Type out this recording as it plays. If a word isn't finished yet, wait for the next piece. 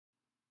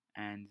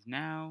And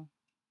now,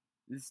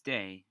 this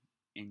day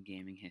in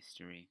gaming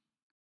history.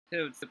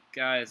 Hey, what's up,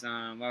 guys?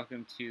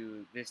 Welcome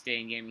to this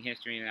day in gaming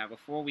history. Now,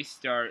 before we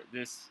start,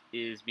 this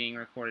is being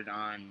recorded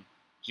on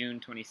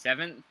June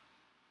 27th.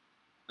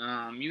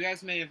 You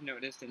guys may have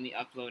noticed in the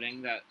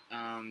uploading that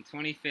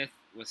 25th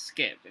was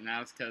skipped, and that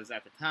was because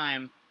at the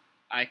time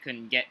I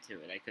couldn't get to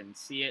it. I couldn't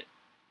see it.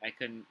 I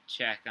couldn't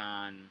check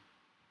on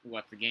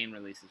what the game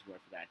releases were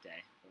for that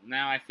day. Well,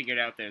 now I figured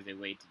out there's a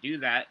way to do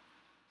that,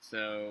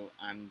 so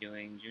I'm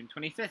doing June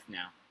 25th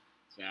now.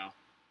 So,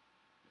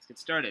 let's get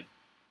started.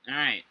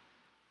 Alright,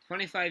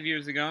 25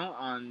 years ago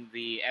on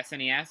the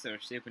SNES,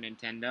 or Super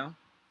Nintendo,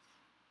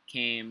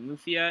 came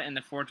Lufia and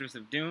the Fortress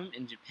of Doom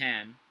in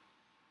Japan.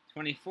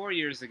 24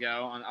 years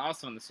ago,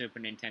 also on the Super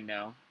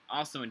Nintendo,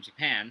 also in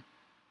Japan,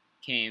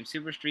 came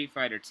Super Street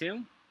Fighter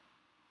 2.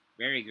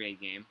 Very great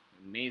game.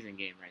 Amazing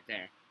game right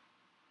there.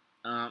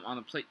 On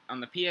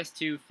the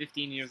PS2,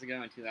 15 years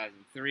ago in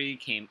 2003,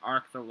 came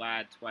Ark the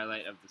Lad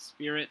Twilight of the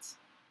Spirits.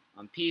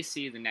 On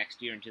PC, the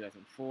next year in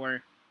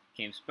 2004,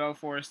 came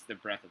Spellforce The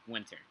Breath of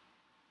Winter.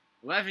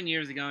 11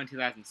 years ago in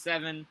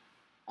 2007,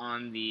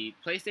 on the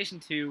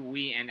PlayStation 2,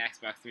 Wii, and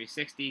Xbox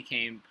 360,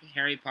 came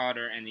Harry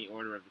Potter and the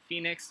Order of the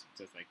Phoenix.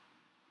 Just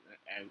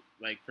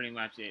like pretty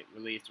much it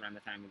released around the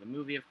time of the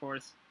movie, of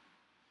course.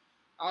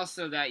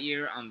 Also that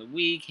year on the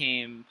Wii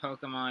came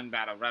Pokemon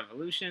Battle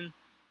Revolution,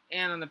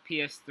 and on the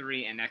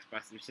PS3 and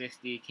Xbox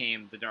 360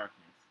 came The Darkness.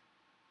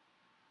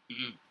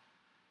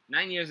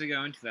 9 years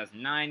ago in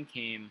 2009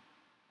 came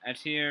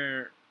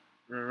Atir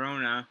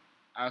Rorona,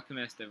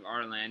 Alchemist of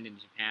Arland in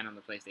Japan on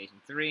the PlayStation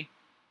 3.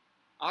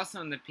 Also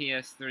on the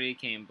PS3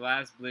 came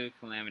BlazBlue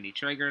Calamity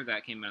Trigger,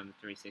 that came out on the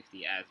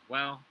 360 as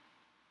well.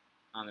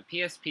 On the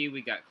PSP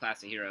we got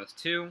Classic Heroes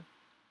 2.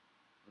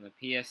 On the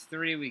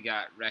PS3 we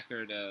got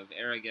Record of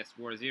Aragus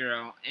War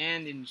Zero,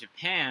 and in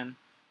Japan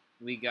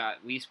we got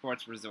Wii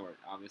Sports Resort,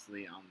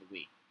 obviously on the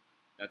Wii.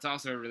 That's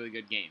also a really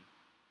good game.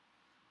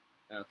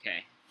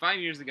 Okay, 5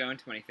 years ago in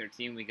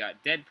 2013 we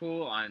got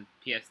Deadpool on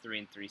PS3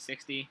 and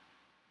 360.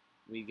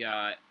 We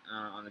got,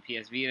 on the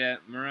PS Vita,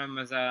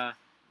 Muramasa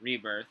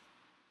Rebirth.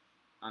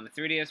 On the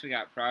 3DS, we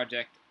got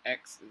Project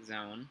X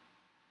Zone.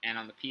 And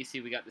on the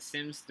PC, we got The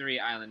Sims 3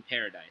 Island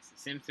Paradise. The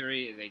Sims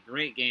 3 is a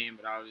great game,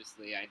 but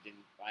obviously I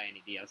didn't buy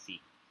any DLC.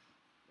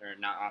 Or,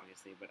 not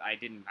obviously, but I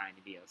didn't buy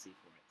any DLC for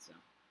it, so.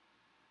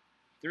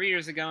 3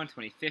 years ago, in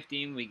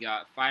 2015, we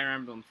got Fire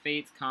Emblem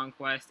Fates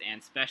Conquest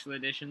and Special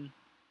Edition,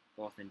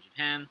 both in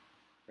Japan.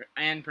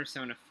 And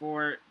Persona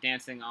 4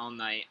 Dancing All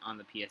Night on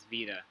the PS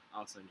Vita,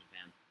 also in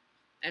Japan.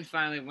 And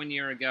finally, 1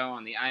 year ago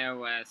on the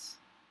iOS,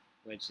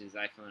 which is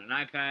iPhone and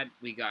iPad,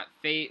 we got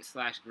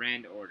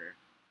Fate/Grand Order.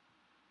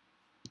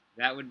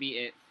 That would be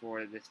it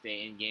for this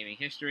day in gaming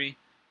history.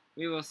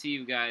 We will see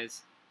you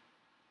guys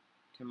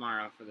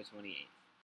tomorrow for the 28th.